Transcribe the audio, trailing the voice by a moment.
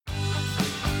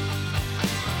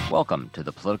Welcome to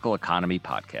the Political Economy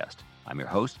Podcast. I'm your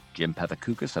host, Jim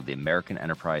Pethokoukis of the American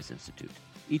Enterprise Institute.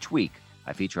 Each week,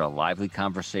 I feature a lively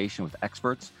conversation with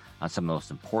experts on some of the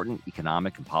most important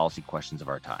economic and policy questions of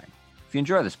our time. If you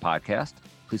enjoy this podcast,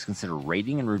 please consider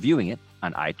rating and reviewing it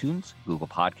on iTunes, Google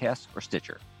Podcasts, or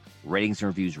Stitcher. Ratings and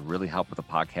reviews really help with the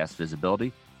podcast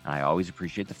visibility, and I always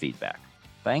appreciate the feedback.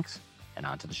 Thanks, and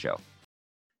on to the show.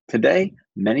 Today,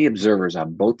 many observers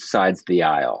on both sides of the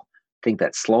aisle think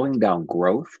that slowing down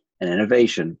growth and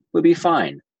innovation would be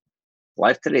fine.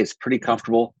 Life today is pretty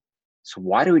comfortable, so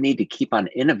why do we need to keep on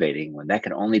innovating when that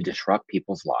can only disrupt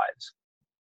people's lives?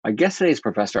 My guest today is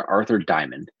Professor Arthur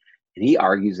Diamond, and he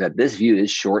argues that this view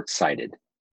is short-sighted.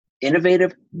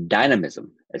 Innovative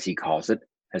dynamism, as he calls it,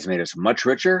 has made us much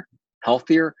richer,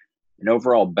 healthier, and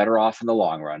overall better off in the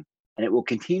long run, and it will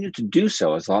continue to do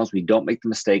so as long as we don't make the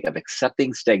mistake of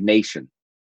accepting stagnation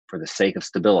for the sake of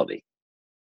stability.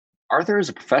 Arthur is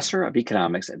a professor of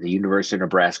economics at the University of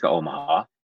Nebraska-Omaha,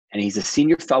 and he's a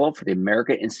senior fellow for the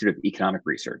American Institute of Economic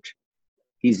Research.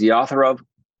 He's the author of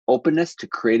Openness to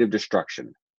Creative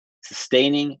Destruction,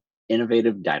 Sustaining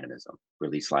Innovative Dynamism,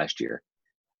 released last year.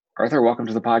 Arthur, welcome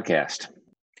to the podcast.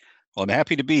 Well, I'm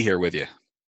happy to be here with you.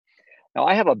 Now,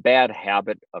 I have a bad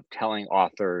habit of telling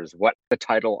authors what the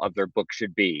title of their book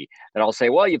should be. And I'll say,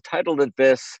 well, you've titled it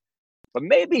this, but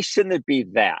maybe shouldn't it be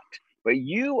that? But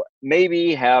you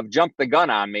maybe have jumped the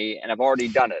gun on me and have already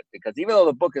done it, because even though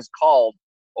the book is called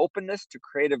Openness to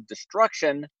Creative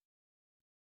Destruction,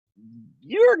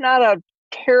 you're not a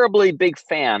terribly big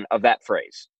fan of that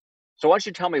phrase. So why don't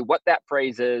you tell me what that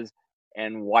phrase is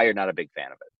and why you're not a big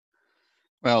fan of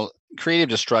it? Well, creative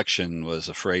destruction was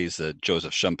a phrase that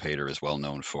Joseph Schumpeter is well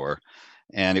known for.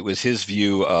 And it was his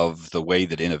view of the way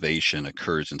that innovation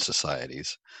occurs in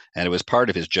societies. And it was part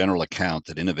of his general account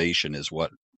that innovation is what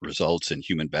results in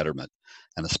human betterment,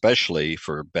 and especially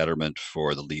for betterment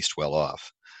for the least well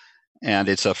off. And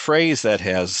it's a phrase that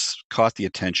has caught the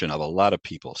attention of a lot of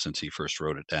people since he first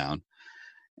wrote it down.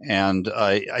 And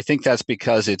I think that's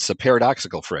because it's a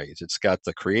paradoxical phrase. It's got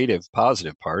the creative,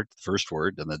 positive part, the first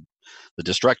word, and the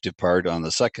destructive part on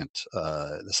the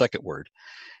second word.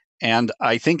 And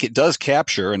I think it does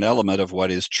capture an element of what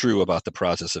is true about the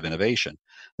process of innovation.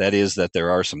 That is that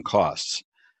there are some costs.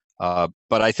 But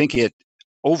I think it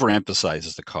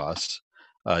overemphasizes the costs.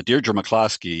 Deirdre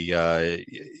McCloskey,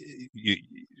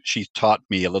 she taught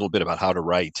me a little bit about how to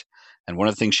write. And one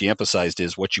of the things she emphasized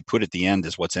is what you put at the end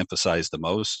is what's emphasized the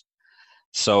most.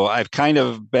 So I've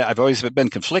always been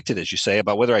conflicted, as you say,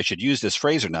 about whether I should use this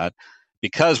phrase or not,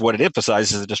 because what it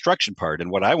emphasizes is the destruction part. And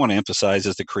what I want to emphasize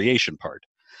is the creation part.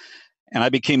 And I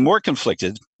became more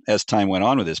conflicted as time went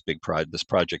on with this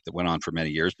project that went on for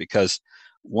many years, because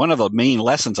one of the main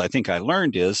lessons I think I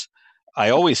learned is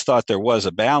I always thought there was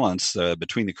a balance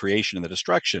between the creation and the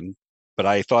destruction, but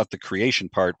I thought the creation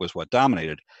part was what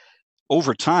dominated.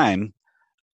 Over time,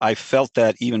 I felt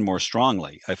that even more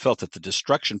strongly. I felt that the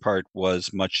destruction part was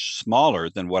much smaller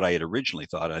than what I had originally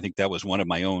thought. I think that was one of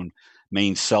my own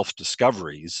main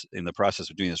self-discoveries in the process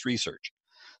of doing this research.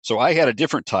 So I had a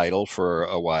different title for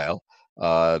a while.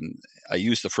 I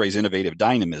used the phrase innovative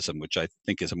dynamism, which I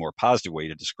think is a more positive way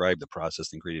to describe the process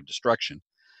than creative destruction.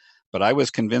 But I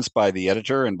was convinced by the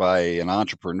editor and by an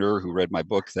entrepreneur who read my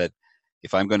book that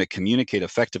if I'm going to communicate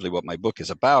effectively what my book is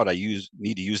about, I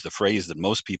need to use the phrase that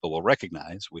most people will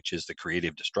recognize, which is the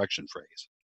creative destruction phrase.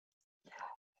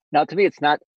 Now, to me, it's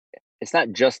not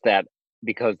just that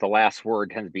because the last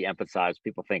word tends to be emphasized,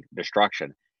 people think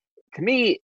destruction. To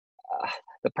me,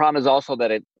 the problem is also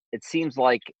that it seems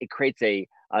like it creates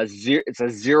it's a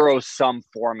zero-sum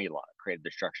formula, creative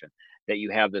destruction, that you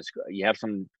have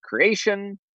some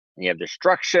creation, and you have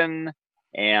destruction,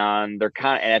 and and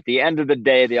at the end of the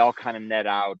day, they all kind of net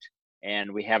out,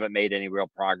 and we haven't made any real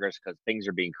progress because things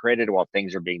are being created while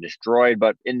things are being destroyed.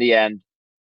 But in the end,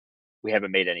 we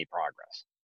haven't made any progress.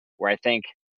 Where I think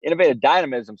innovative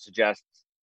dynamism suggests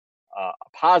a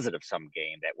positive sum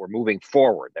game, that we're moving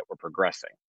forward, that we're progressing.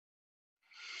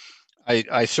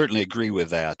 I certainly agree with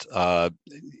that.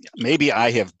 Maybe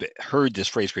I have heard this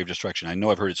phrase creative destruction. I know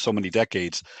I've heard it so many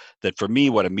decades that for me,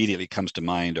 what immediately comes to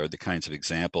mind are the kinds of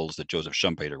examples that Joseph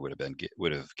Schumpeter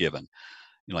would have given,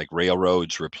 like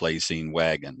railroads replacing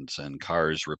wagons and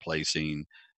cars replacing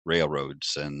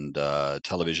railroads and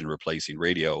television replacing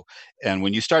radio. And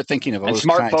when you start thinking of those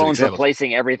kinds of examples,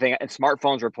 replacing everything, and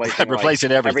smartphones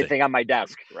replacing everything on my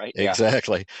desk, right?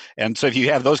 Exactly. Yeah. And so if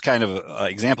you have those kind of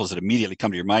examples that immediately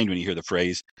come to your mind when you hear the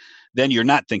phrase, then you're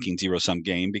not thinking zero-sum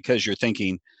game, because you're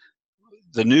thinking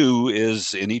the new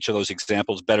is in each of those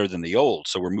examples better than the old.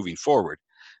 So we're moving forward.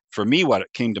 For me,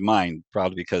 what came to mind,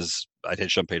 probably because I'd had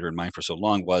Schumpeter in mind for so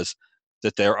long, was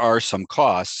that there are some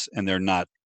costs, and they're not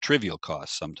trivial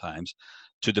costs sometimes,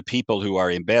 to the people who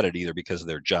are embedded either because of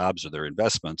their jobs or their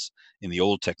investments in the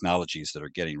old technologies that are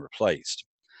getting replaced.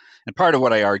 And part of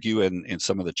what I argue in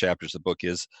some of the chapters of the book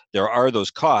is there are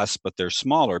those costs, but they're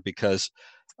smaller because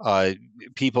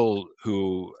people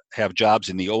who have jobs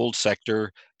in the old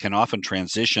sector can often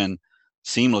transition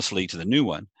seamlessly to the new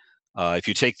one. If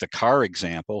you take the car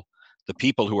example, the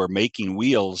people who are making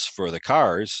wheels for the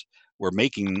cars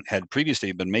had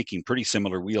previously been making pretty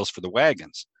similar wheels for the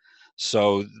wagons.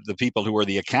 So the people who were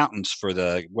the accountants for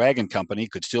the wagon company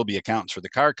could still be accountants for the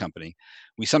car company.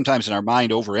 We sometimes in our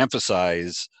mind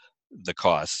overemphasize the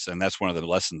costs, and that's one of the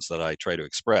lessons that I try to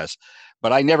express.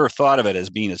 But I never thought of it as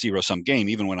being a zero-sum game,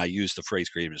 even when I used the phrase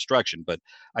creative destruction. But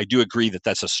I do agree that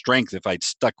that's a strength. If I'd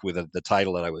stuck with the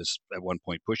title that I was at one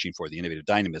point pushing for, the innovative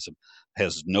dynamism,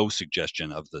 has no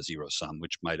suggestion of the zero-sum,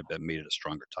 which might have been made it a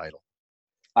stronger title.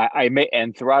 I may,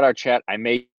 and throughout our chat, I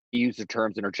may use the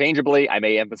terms interchangeably. I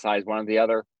may emphasize one or the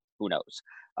other. Who knows?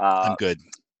 I'm good.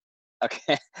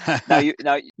 Okay.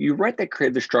 Now you write that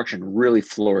creative destruction really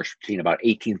flourished between about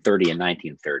 1830 and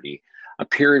 1930, a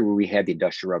period where we had the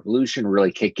Industrial Revolution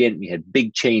really kick in. We had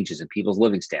big changes in people's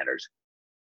living standards.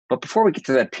 But before we get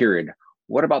to that period,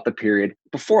 what about the period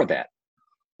before that?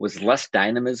 Was less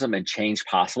dynamism and change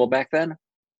possible back then?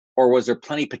 Or was there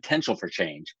plenty potential for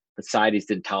change, but societies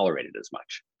didn't tolerate it as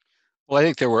much? Well, I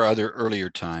think there were other earlier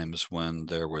times when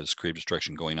there was creative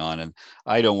destruction going on, and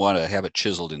I don't want to have it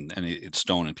chiseled in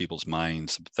stone in people's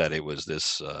minds that it was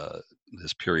this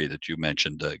period that you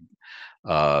mentioned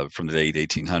from the late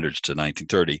 1800s to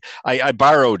 1930. I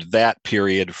borrowed that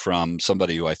period from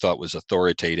somebody who I thought was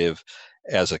authoritative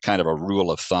as a kind of a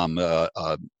rule of thumb.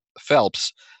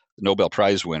 Phelps, the Nobel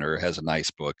Prize winner, has a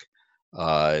nice book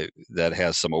that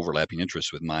has some overlapping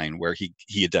interests with mine, where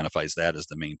he identifies that as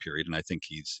the main period, and I think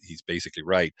he's basically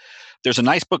right. There's a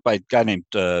nice book by a guy named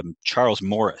Charles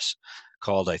Morris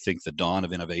called, I think, The Dawn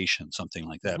of Innovation, something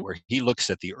like that, where he looks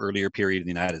at the earlier period in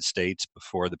the United States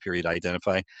before the period I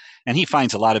identify, and he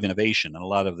finds a lot of innovation,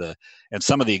 and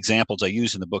some of the examples I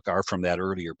use in the book are from that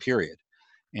earlier period.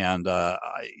 And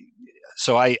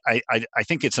so I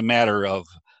think it's a matter of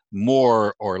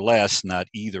more or less, not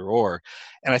either or.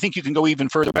 And I think you can go even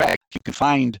further back. You can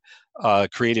find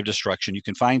creative destruction. You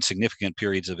can find significant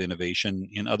periods of innovation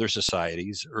in other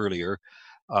societies earlier.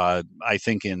 I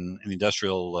think in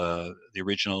the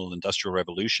original Industrial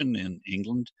Revolution in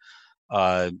England,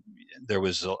 there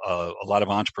was a lot of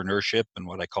entrepreneurship and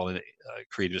what I call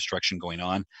creative destruction going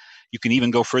on. You can even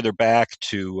go further back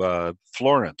to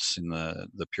Florence in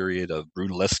the period of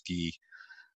Brunelleschi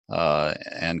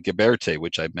and Ghiberti,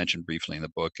 which I mentioned briefly in the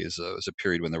book, was a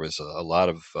period when there was a lot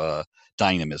of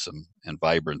dynamism and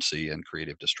vibrancy and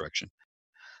creative destruction.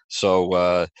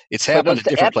 So it's happened at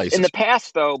different places. In the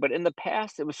past, though,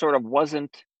 it was sort of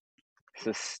wasn't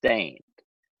sustained.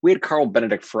 We had Carl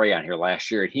Benedict Frey on here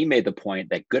last year, and he made the point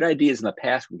that good ideas in the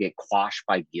past would get quashed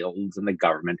by guilds and the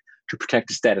government to protect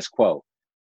the status quo.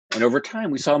 And over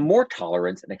time, we saw more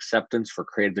tolerance and acceptance for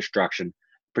creative destruction,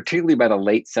 particularly by the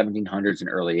late 1700s and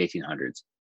early 1800s.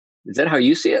 Is that how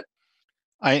you see it?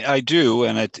 I do,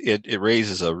 and it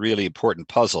raises a really important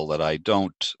puzzle that I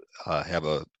don't have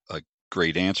a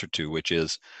great answer to, which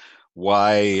is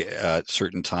why at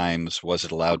certain times was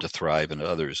it allowed to thrive and at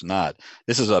others not.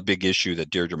 This is a big issue that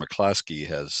Deirdre McCloskey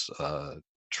has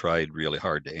tried really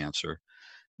hard to answer,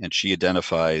 and she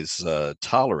identifies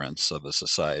tolerance of a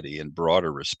society in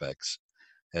broader respects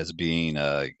as being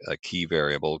a key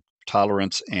variable.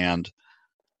 Tolerance and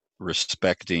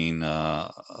respecting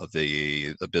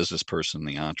the business person,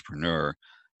 the entrepreneur,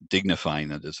 dignifying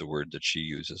that is the word that she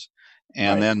uses,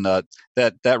 and right.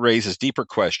 Then that raises deeper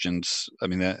questions. I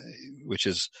mean, which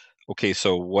is okay.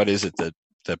 So what is it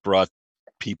that brought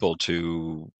people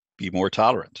to be more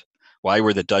tolerant? Why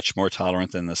were the Dutch more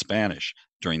tolerant than the Spanish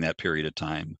during that period of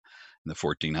time in the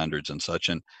 1400s and such?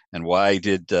 And why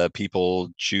did people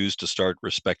choose to start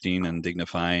respecting and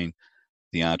dignifying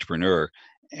the entrepreneur?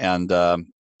 And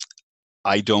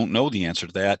I don't know the answer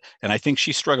to that. And I think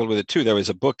she struggled with it too. There was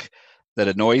a book that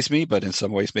annoys me, but in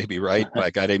some ways may be right, by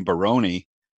a guy named Baroni,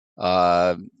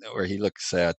 where he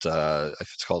looks at,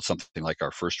 it's called something like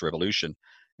Our First Revolution.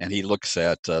 And he looks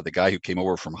at the guy who came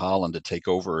over from Holland to take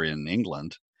over in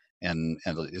England and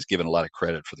is given a lot of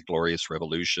credit for the glorious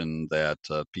revolution that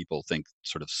people think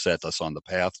sort of set us on the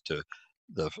path to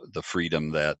the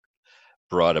freedom that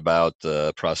brought about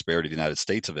the prosperity of the United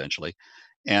States eventually.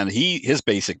 And his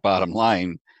basic bottom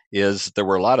line is there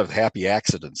were a lot of happy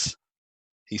accidents.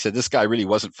 He said this guy really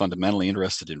wasn't fundamentally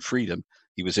interested in freedom.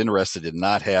 He was interested in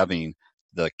not having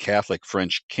the Catholic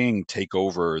French king take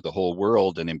over the whole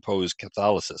world and impose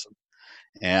Catholicism.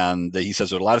 And he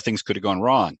says that a lot of things could have gone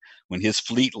wrong. When his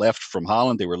fleet left from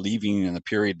Holland, they were leaving in the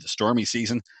period of the stormy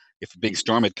season. If a big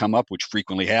storm had come up, which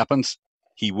frequently happens,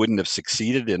 he wouldn't have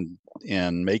succeeded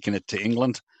in making it to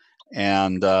England,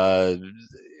 and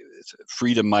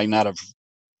freedom might not have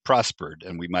prospered,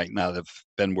 and we might not have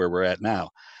been where we're at now.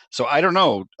 So I don't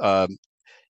know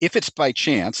if it's by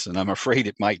chance, and I'm afraid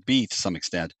it might be to some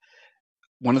extent.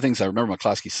 One of the things I remember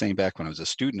McCloskey saying back when I was a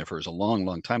student of hers a long,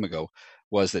 long time ago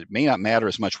was that it may not matter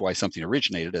as much why something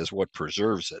originated as what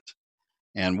preserves it.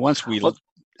 And once we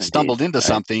stumbled into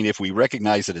something, if we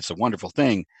recognize that it's a wonderful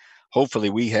thing, hopefully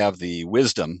we have the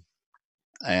wisdom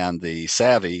and the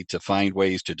savvy to find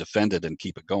ways to defend it and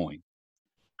keep it going.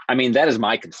 I mean, that is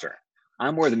my concern.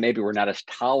 I'm worried that maybe we're not as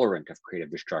tolerant of creative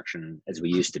destruction as we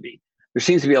used to be. There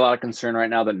seems to be a lot of concern right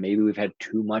now that maybe we've had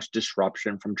too much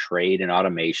disruption from trade and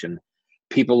automation.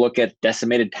 People look at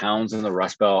decimated towns in the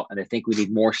Rust Belt and they think we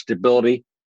need more stability.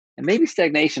 And maybe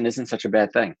stagnation isn't such a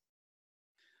bad thing.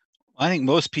 I think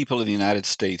most people in the United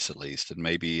States, at least, and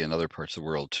maybe in other parts of the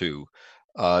world too,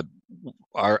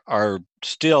 are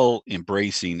still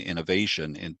embracing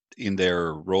innovation in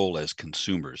their role as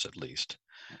consumers, at least.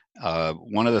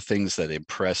 One of the things that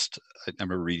impressed, I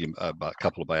remember reading about a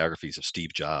couple of biographies of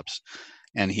Steve Jobs,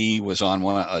 and he was on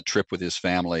a trip with his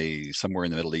family somewhere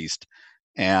in the Middle East.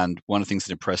 And one of the things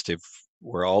that impressed him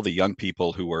were all the young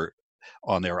people who were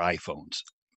on their iPhones.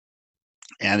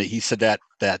 And he said that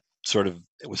sort of,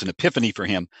 it was an epiphany for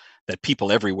him that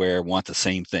people everywhere want the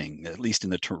same thing, at least in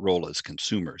the role as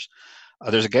consumers.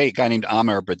 There's a guy named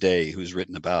Amr Bade who's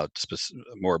written about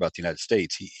more about the United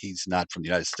States. He's not from the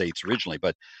United States originally,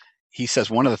 but he says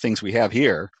one of the things we have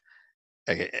here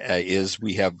is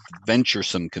we have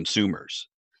venturesome consumers.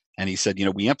 And he said,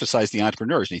 we emphasize the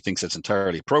entrepreneurs, and he thinks that's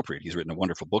entirely appropriate. He's written a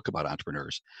wonderful book about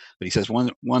entrepreneurs. But he says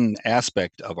one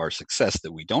aspect of our success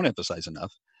that we don't emphasize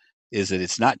enough is that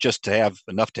it's not just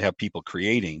enough to have people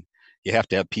creating. You have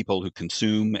to have people who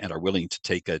consume and are willing to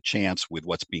take a chance with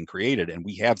what's being created, and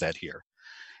we have that here.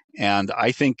 And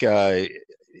I think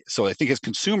so. I think as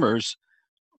consumers,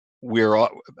 we're all,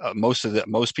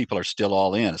 most people are still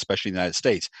all in, especially in the United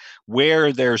States.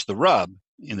 Where there's the rub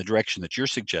in the direction that you're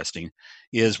suggesting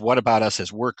is, what about us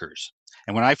as workers?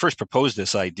 And when I first proposed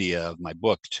this idea of my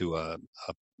book to a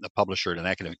publisher, an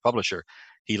academic publisher,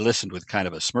 he listened with kind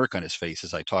of a smirk on his face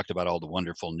as I talked about all the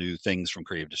wonderful new things from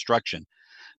creative destruction.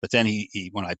 But then he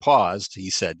when I paused,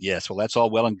 he said, yes, well, that's all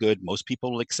well and good. Most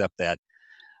people will accept that.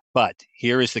 But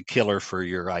here is the killer for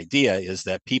your idea, is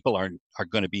that people are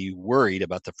going to be worried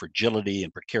about the fragility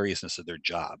and precariousness of their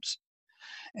jobs.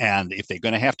 And if they're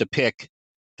going to have to pick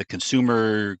the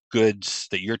consumer goods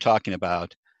that you're talking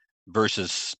about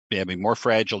versus having more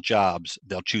fragile jobs,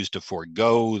 they'll choose to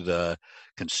forego the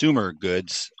consumer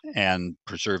goods and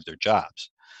preserve their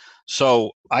jobs.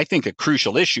 So I think a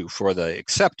crucial issue for the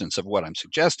acceptance of what I'm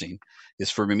suggesting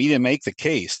is for me to make the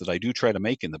case that I do try to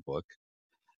make in the book,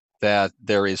 that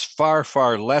there is far,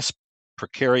 far less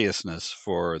precariousness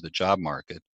for the job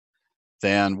market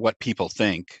than what people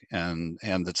think, and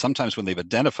that sometimes when they've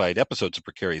identified episodes of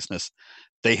precariousness,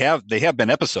 they have been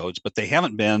episodes, but they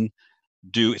haven't been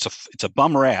due. It's a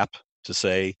bum rap to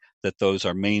say that those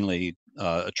are mainly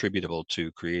attributable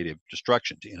to creative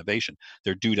destruction, to innovation.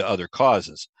 They're due to other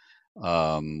causes,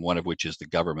 one of which is the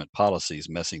government policies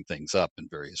messing things up in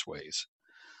various ways.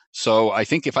 So I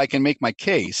think if I can make my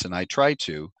case, and I try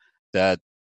to, that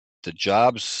the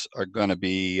jobs are going to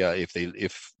be, if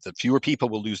the fewer people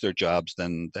will lose their jobs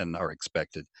than are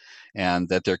expected, and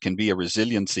that there can be a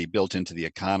resiliency built into the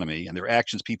economy, and there are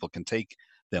actions people can take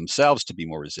themselves to be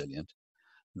more resilient,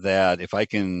 that if I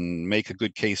can make a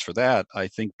good case for that, I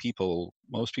think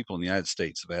most people in the United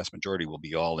States, the vast majority, will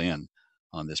be all in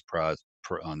on this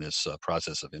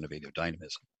process of innovative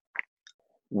dynamism.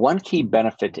 One key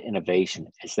benefit to innovation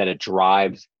is that it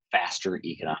drives faster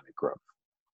economic growth.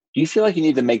 Do you feel like you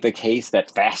need to make the case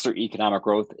that faster economic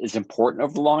growth is important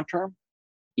over the long term,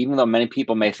 even though many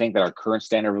people may think that our current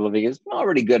standard of living is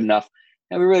already good enough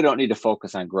and we really don't need to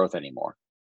focus on growth anymore?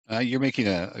 You're making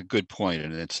a good point,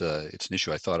 and it's an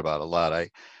issue I thought about a lot.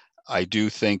 I do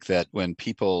think that when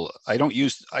people,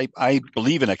 I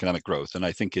believe in economic growth, and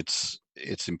I think it's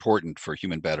important for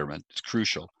human betterment. It's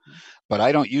crucial, but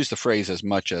I don't use the phrase as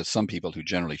much as some people who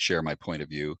generally share my point of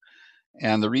view.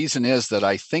 And the reason is that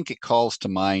I think it calls to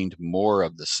mind more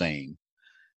of the same.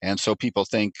 And so people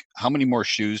think, how many more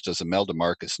shoes does Imelda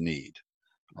Marcos need?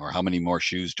 Or how many more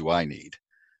shoes do I need?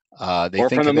 Or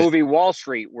from the movie Wall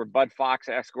Street, where Bud Fox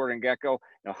asked Gordon Gekko,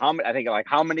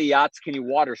 how many yachts can you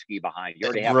water ski behind? You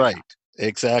already have right.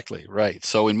 Exactly. Right.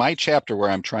 So in my chapter where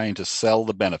I'm trying to sell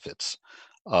the benefits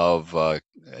of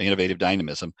innovative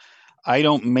dynamism, I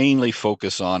don't mainly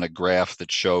focus on a graph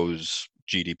that shows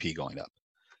GDP going up,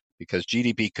 because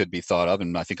GDP could be thought of,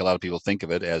 and I think a lot of people think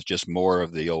of it as just more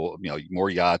of the old, more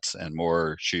yachts and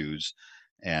more shoes,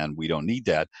 and we don't need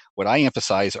that. What I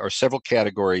emphasize are several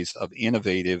categories of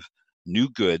innovative new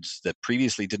goods that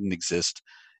previously didn't exist,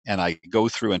 and I go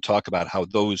through and talk about how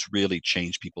those really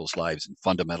change people's lives in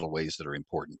fundamental ways that are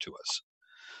important to us.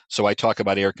 So I talk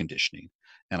about air conditioning,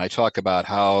 and I talk about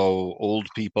how old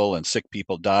people and sick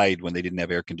people died when they didn't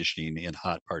have air conditioning in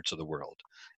hot parts of the world,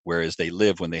 whereas they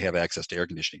live when they have access to air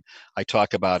conditioning. I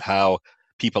talk about how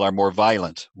people are more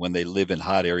violent when they live in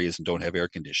hot areas and don't have air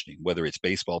conditioning, whether it's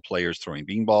baseball players throwing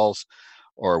beanballs,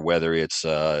 or whether it's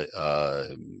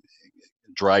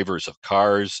drivers of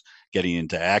cars getting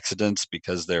into accidents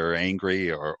because they're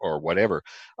angry, or whatever.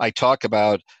 I talk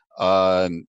about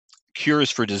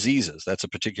cures for diseases. That's a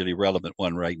particularly relevant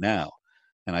one right now.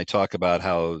 And I talk about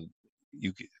how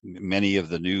many of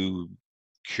the new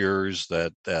cures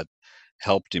that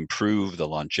helped improve the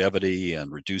longevity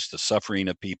and reduce the suffering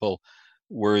of people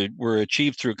were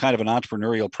achieved through kind of an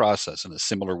entrepreneurial process, in a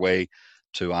similar way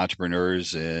to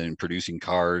entrepreneurs in producing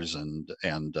cars and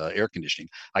air conditioning.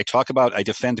 I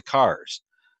defend cars.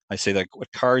 I say that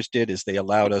what cars did is they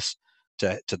allowed us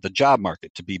to the job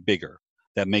market to be bigger.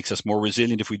 That makes us more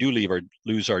resilient if we do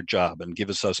lose our job, and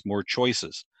gives us more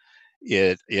choices.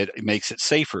 It makes it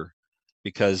safer,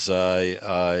 because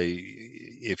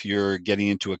if you're getting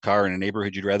into a car in a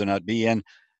neighborhood you'd rather not be in,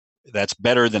 that's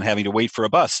better than having to wait for a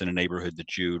bus in a neighborhood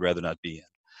that you'd rather not be in.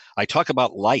 I talk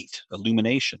about light,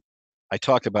 illumination. I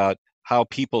talk about how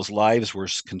people's lives were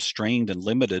constrained and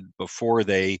limited before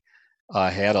they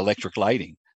had electric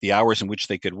lighting, the hours in which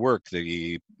they could work,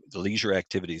 the leisure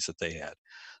activities that they had.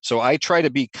 So I try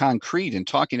to be concrete in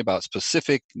talking about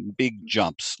specific big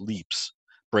jumps, leaps,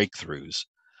 breakthroughs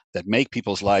that make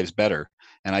people's lives better.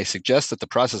 And I suggest that the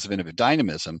process of innovative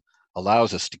dynamism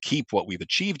allows us to keep what we've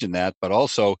achieved in that, but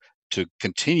also to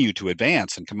continue to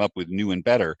advance and come up with new and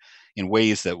better in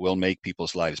ways that will make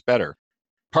people's lives better.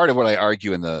 Part of what I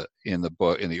argue in the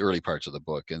book, in the early parts of the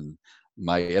book, and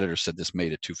my editor said this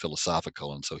made it too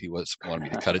philosophical, and so he wanted me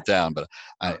to cut it down. But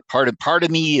part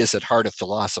of me is at heart a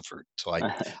philosopher, so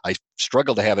I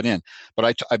struggle to have it in.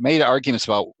 But I made arguments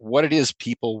about what it is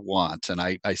people want, and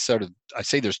I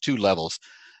say there's two levels.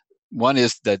 One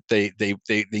is that they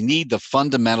need the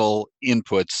fundamental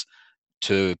inputs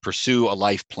to pursue a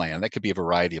life plan. That could be a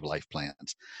variety of life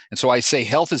plans. And so I say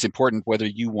health is important, whether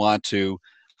you want to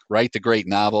write the great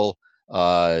novel,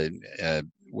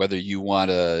 whether you want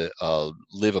to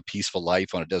live a peaceful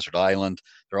life on a desert island.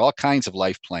 There are all kinds of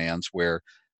life plans where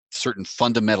certain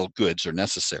fundamental goods are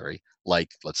necessary, like,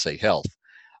 let's say, health.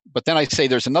 But then I say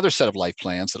there's another set of life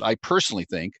plans that I personally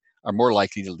think are more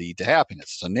likely to lead to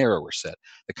happiness. It's a narrower set,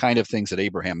 the kind of things that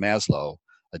Abraham Maslow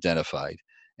identified.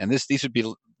 And these would be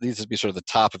sort of the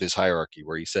top of his hierarchy,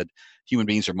 where he said human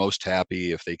beings are most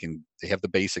happy if they have the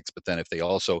basics, but then if they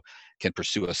also can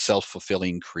pursue a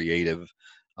self-fulfilling, creative,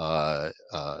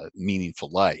 meaningful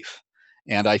life.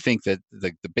 And I think that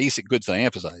the basic goods that I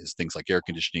emphasize, things like air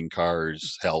conditioning,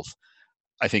 cars, health,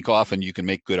 I think often you can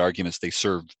make good arguments. They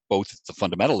serve both at the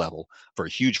fundamental level for a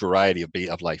huge variety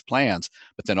of life plans,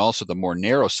 but then also the more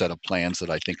narrow set of plans that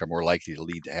I think are more likely to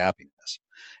lead to happiness.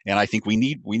 And I think we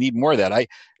need more of that.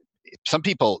 Some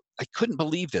people, I couldn't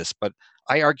believe this, but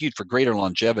I argued for greater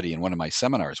longevity in one of my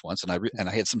seminars once, and I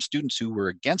had some students who were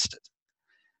against it.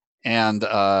 And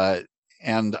I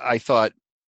thought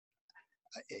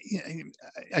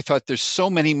there's so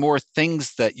many more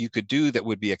things that you could do that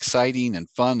would be exciting and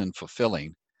fun and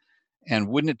fulfilling. And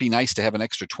wouldn't it be nice to have an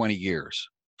extra 20 years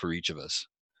for each of us?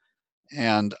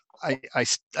 And I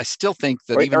still think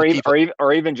that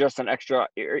or even just an extra,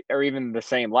 or even the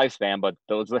same lifespan, but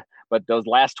those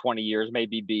last 20 years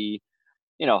maybe be,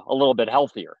 a little bit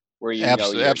healthier, where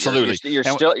absolutely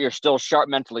you're still sharp,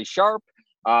 mentally sharp.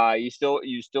 You still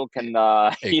can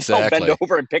exactly. Bend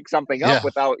over and pick something up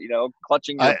without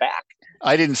clutching your back.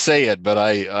 I didn't say it, but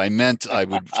I meant I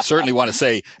would certainly want to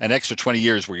say an extra 20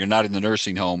 years where you're not in the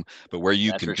nursing home, but where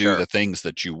you can do the things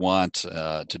that you want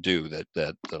to do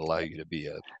that allow you to be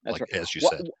as you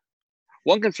said.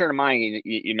 One concern of mine,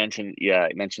 you mentioned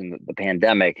the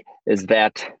pandemic, is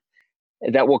that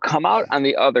will come out on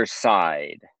the other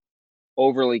side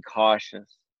overly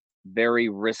cautious, very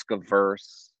risk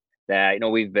averse. That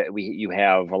you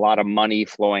have a lot of money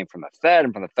flowing from the Fed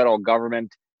and from the federal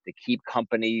government to keep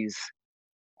companies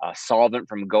solvent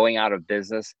from going out of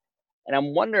business. And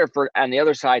I'm wondering if we're on the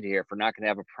other side here, if we're not going to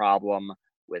have a problem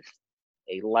with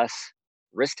a less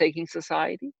risk-taking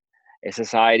society, a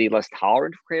society less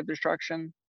tolerant of creative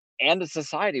destruction, and a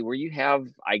society where you have,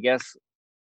 I guess,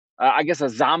 I guess, a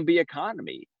zombie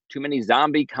economy. Too many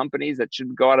zombie companies that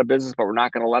should go out of business, but we're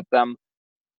not going to let them.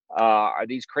 Are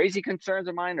these crazy concerns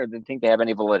of mine, or do you think they have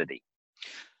any validity?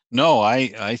 No,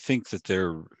 I think that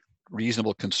they're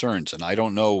reasonable concerns, and I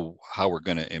don't know how we're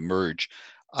going to emerge.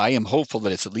 I am hopeful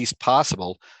that it's at least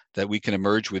possible that we can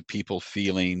emerge with people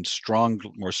feeling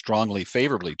more strongly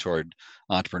favorably toward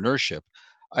entrepreneurship.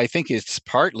 I think it's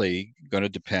partly going to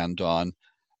depend on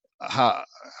how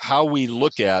how we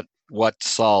look at what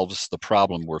solves the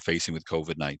problem we're facing with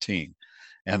COVID-19.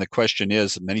 And the question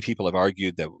is, many people have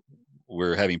argued that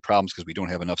we're having problems because we don't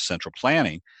have enough central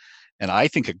planning. And I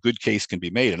think a good case can be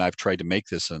made, and I've tried to make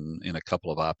this in a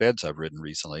couple of op-eds I've written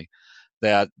recently,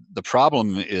 that the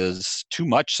problem is too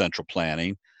much central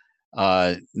planning,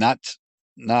 not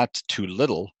too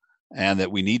little, and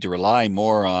that we need to rely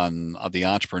more on the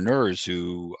entrepreneurs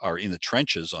who are in the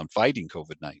trenches on fighting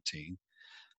COVID-19.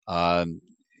 Um,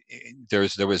 there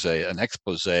was an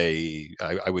expose, I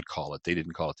would call it, they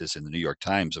didn't call it this, in the New York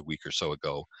Times a week or so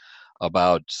ago,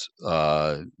 about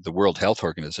the World Health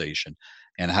Organization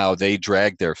and how they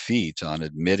dragged their feet on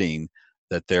admitting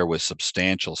that there was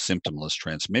substantial symptomless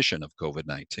transmission of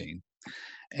COVID-19.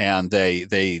 And they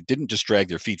didn't just drag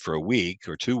their feet for a week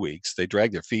or 2 weeks, they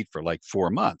dragged their feet for like 4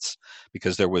 months,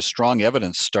 because there was strong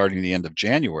evidence starting the end of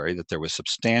January that there was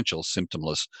substantial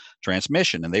symptomless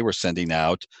transmission. And they were sending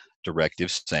out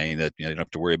directives saying that, you don't have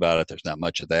to worry about it, there's not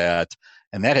much of that.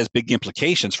 And that has big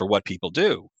implications for what people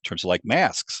do in terms of like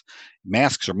masks.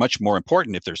 Masks are much more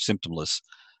important if they're symptomless.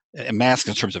 And masks,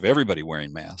 in terms of everybody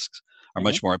wearing masks, are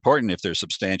much more important if there's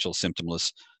substantial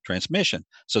symptomless transmission.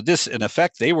 So this, in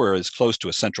effect, they were as close to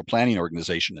a central planning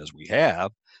organization as we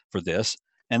have for this,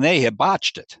 and they have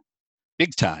botched it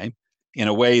big time in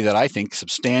a way that I think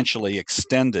substantially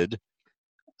extended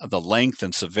the length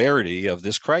and severity of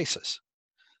this crisis.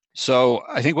 So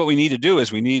I think what we need to do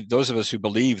is, we need, those of us who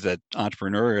believe that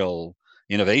entrepreneurial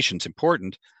innovation is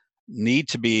important, need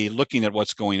to be looking at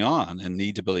what's going on and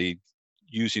need to be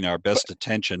using our best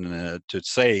attention to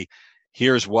say,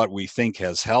 here's what we think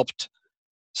has helped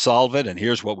solve it, and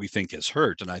here's what we think has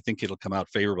hurt. And I think it'll come out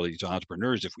favorably to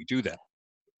entrepreneurs if we do that.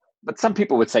 But some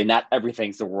people would say not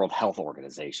everything's the World Health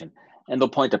Organization. And they'll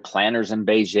point to planners in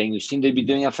Beijing who seem to be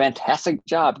doing a fantastic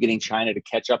job getting China to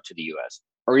catch up to the US,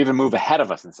 or even move ahead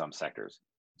of us in some sectors.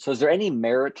 So is there any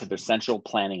merit to the central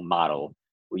planning model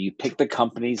where you pick the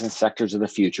companies and sectors of the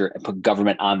future and put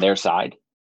government on their side?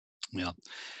 Yeah.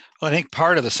 Well, I think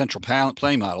part of the central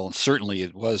planning model, and certainly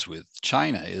it was with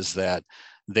China, is that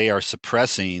they are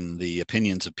suppressing the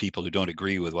opinions of people who don't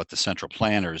agree with what the central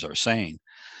planners are saying.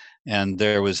 And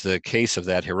there was the case of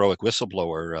that heroic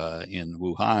whistleblower in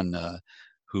Wuhan,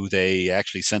 who they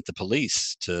actually sent the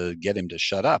police to get him to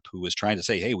shut up, who was trying to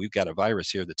say, hey, we've got a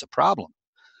virus here that's a problem.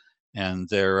 And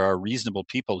there are reasonable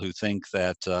people who think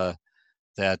that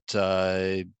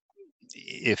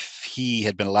if he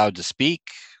had been allowed to speak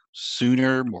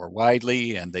sooner, more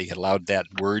widely, and they had allowed that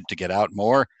word to get out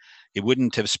more, it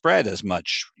wouldn't have spread as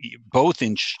much, both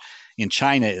in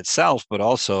China itself, but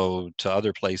also to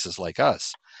other places like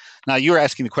us. Now, you're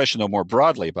asking the question, though, more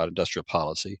broadly about industrial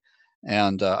policy,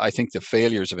 and I think the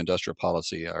failures of industrial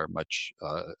policy are much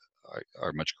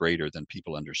greater than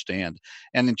people understand.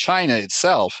 And in China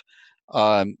itself,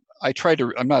 I'm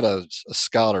not a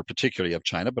scholar particularly of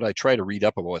China, but I try to read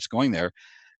up about what's going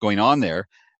on there.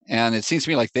 And it seems to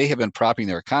me like they have been propping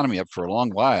their economy up for a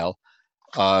long while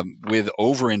with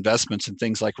overinvestments in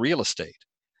things like real estate.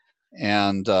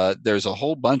 And there's a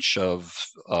whole bunch of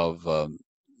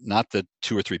not the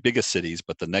 2 or 3 biggest cities,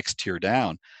 but the next tier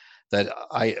down, that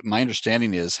my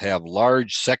understanding is have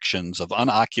large sections of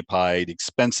unoccupied,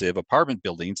 expensive apartment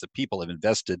buildings that people have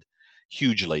invested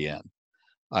hugely in.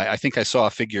 I think I saw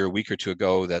a figure a week or two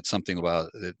ago that something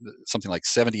like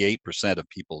 78% of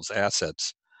people's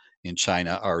assets in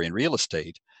China are in real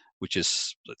estate, which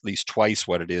is at least twice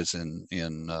what it is in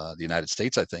the United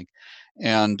States, I think.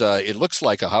 And it looks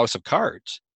like a house of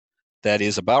cards that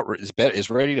is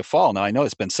ready to fall. Now, I know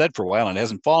it's been said for a while and it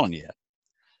hasn't fallen yet,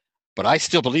 but I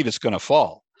still believe it's going to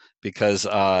fall, because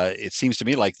it seems to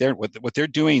me like what they're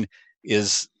doing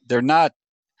is they're not.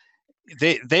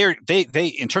 They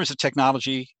in terms of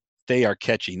technology, they are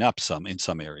catching up in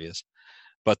some areas.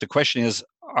 But the question is,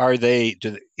 are they,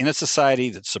 in a society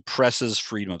that suppresses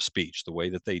freedom of speech the way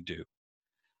that they do,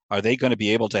 are they going to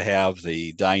be able to have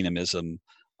the dynamism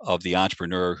of the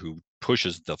entrepreneur who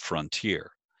pushes the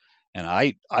frontier? And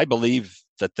I believe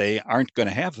that they aren't going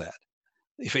to have that.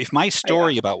 If my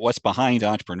story about what's behind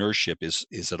entrepreneurship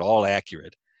is at all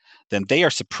accurate, then they are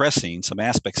suppressing some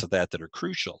aspects of that are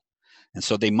crucial. And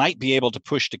so they might be able to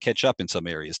push to catch up in some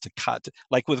areas, to cut,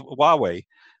 like with Huawei.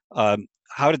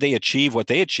 how did they achieve what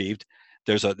they achieved?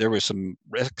 There was some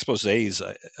exposés,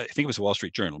 I think it was the Wall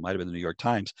Street Journal, might have been the New York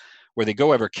Times, where they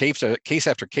go over case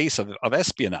after case of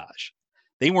espionage.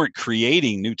 They weren't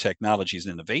creating new technologies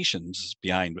and innovations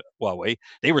behind Huawei.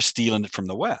 They were stealing it from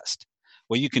the West.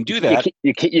 Well, you can do that.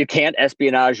 You can't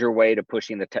espionage your way to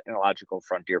pushing the technological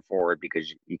frontier forward,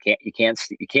 because you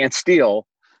can't steal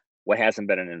what hasn't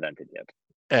been invented yet.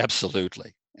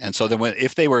 Absolutely. And so then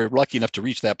if they were lucky enough to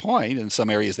reach that point, in some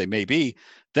areas they may be,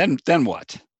 then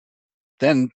what?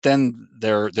 Then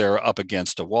they're up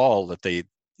against a wall that they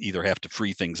either have to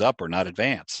free things up or not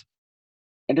advance.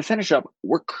 And to finish up,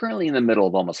 we're currently in the middle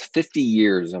of almost 50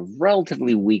 years of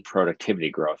relatively weak productivity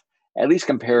growth, at least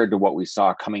compared to what we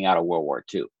saw coming out of World War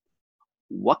II.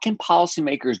 What can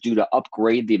policymakers do to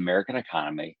upgrade the American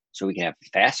economy so we can have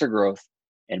faster growth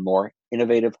and more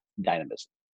innovative dynamism?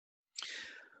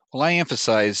 Well, I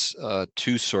emphasize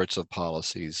two sorts of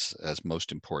policies as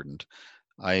most important.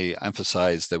 I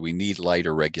emphasize that we need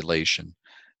lighter regulation.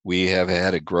 We have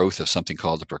had a growth of something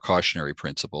called the precautionary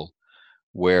principle,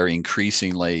 where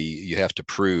increasingly you have to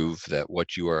prove that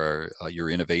what your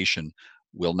innovation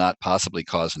will not possibly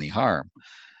cause any harm.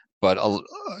 But a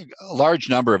large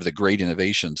number of the great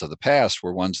innovations of the past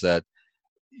were ones that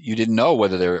you didn't know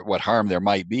what harm there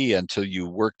might be until you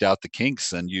worked out the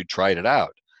kinks and you tried it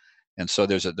out. And so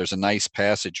there's a nice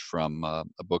passage from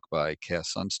a book by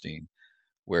Cass Sunstein,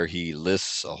 where he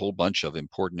lists a whole bunch of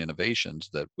important innovations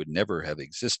that would never have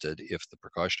existed if the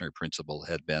precautionary principle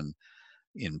had been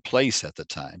in place at the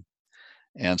time.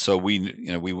 And so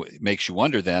it makes you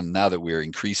wonder then, now that we're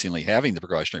increasingly having the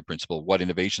precautionary principle, what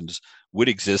innovations would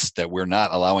exist that we're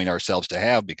not allowing ourselves to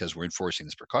have because we're enforcing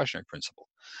this precautionary principle.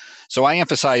 So I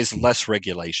emphasize less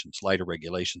regulations, lighter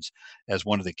regulations, as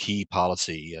one of the key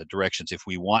policy directions. If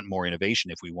we want more innovation,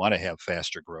 if we want to have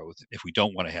faster growth, if we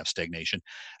don't want to have stagnation.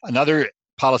 Another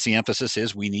policy emphasis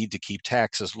is we need to keep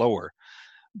taxes lower.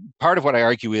 Part of what I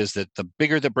argue is that the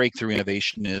bigger the breakthrough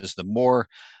innovation is, the more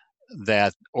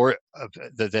that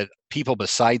people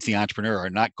besides the entrepreneur are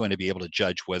not going to be able to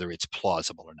judge whether it's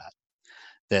plausible or not.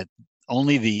 That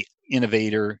only the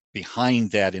innovator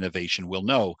behind that innovation will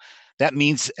know. That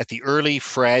means at the early,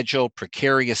 fragile,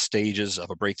 precarious stages of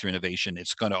a breakthrough innovation,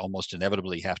 it's going to almost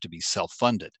inevitably have to be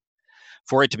self-funded.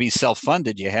 For it to be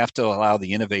self-funded, you have to allow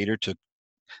the innovator to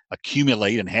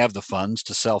accumulate and have the funds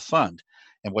to self-fund.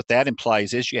 And what that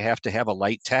implies is you have to have a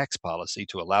light tax policy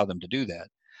to allow them to do that.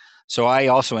 So I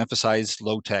also emphasize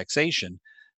low taxation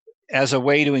as a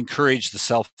way to encourage the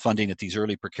self-funding at these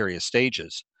early precarious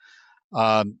stages.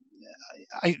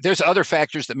 There's other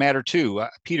factors that matter too.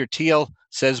 Peter Thiel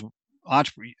says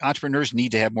entrepreneurs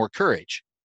need to have more courage.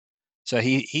 So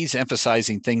he's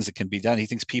emphasizing things that can be done. He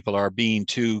thinks people are being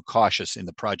too cautious in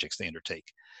the projects they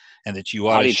undertake, and that you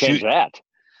ought to change that.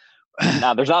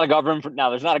 Now there's not a government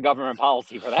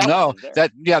policy for that. No,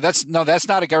 that's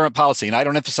not a government policy, and I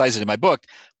don't emphasize it in my book.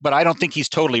 But I don't think he's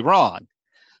totally wrong.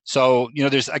 So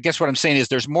I guess what I'm saying is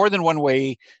there's more than one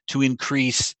way to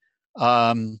increase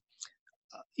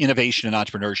innovation and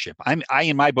entrepreneurship. I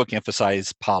in my book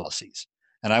emphasize policies,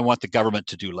 and I want the government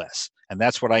to do less, and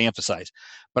that's what I emphasize.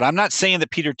 But I'm not saying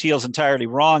that Peter Thiel's entirely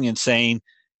wrong in saying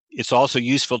it's also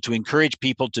useful to encourage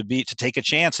people to take a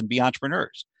chance and be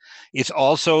entrepreneurs. It's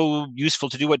also useful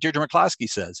to do what Deirdre McCloskey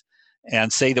says,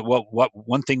 and say that what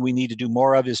one thing we need to do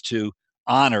more of is to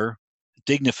honor,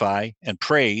 dignify, and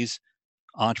praise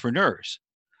entrepreneurs.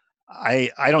 I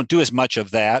don't do as much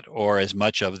of that or as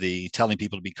much of the telling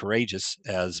people to be courageous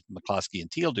as McCloskey and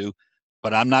Thiel do,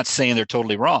 but I'm not saying they're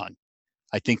totally wrong.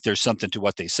 I think there's something to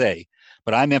what they say,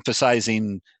 but I'm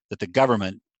emphasizing that the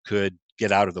government could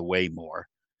get out of the way more,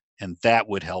 and that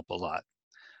would help a lot.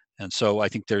 And so I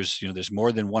think there's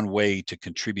more than one way to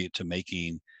contribute to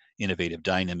making innovative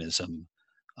dynamism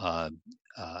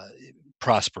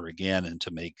prosper again, and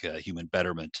to make human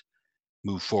betterment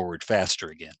move forward faster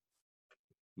again.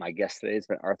 My guest today has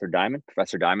been Arthur Diamond.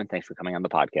 Professor Diamond, thanks for coming on the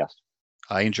podcast.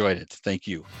 I enjoyed it. Thank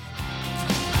you.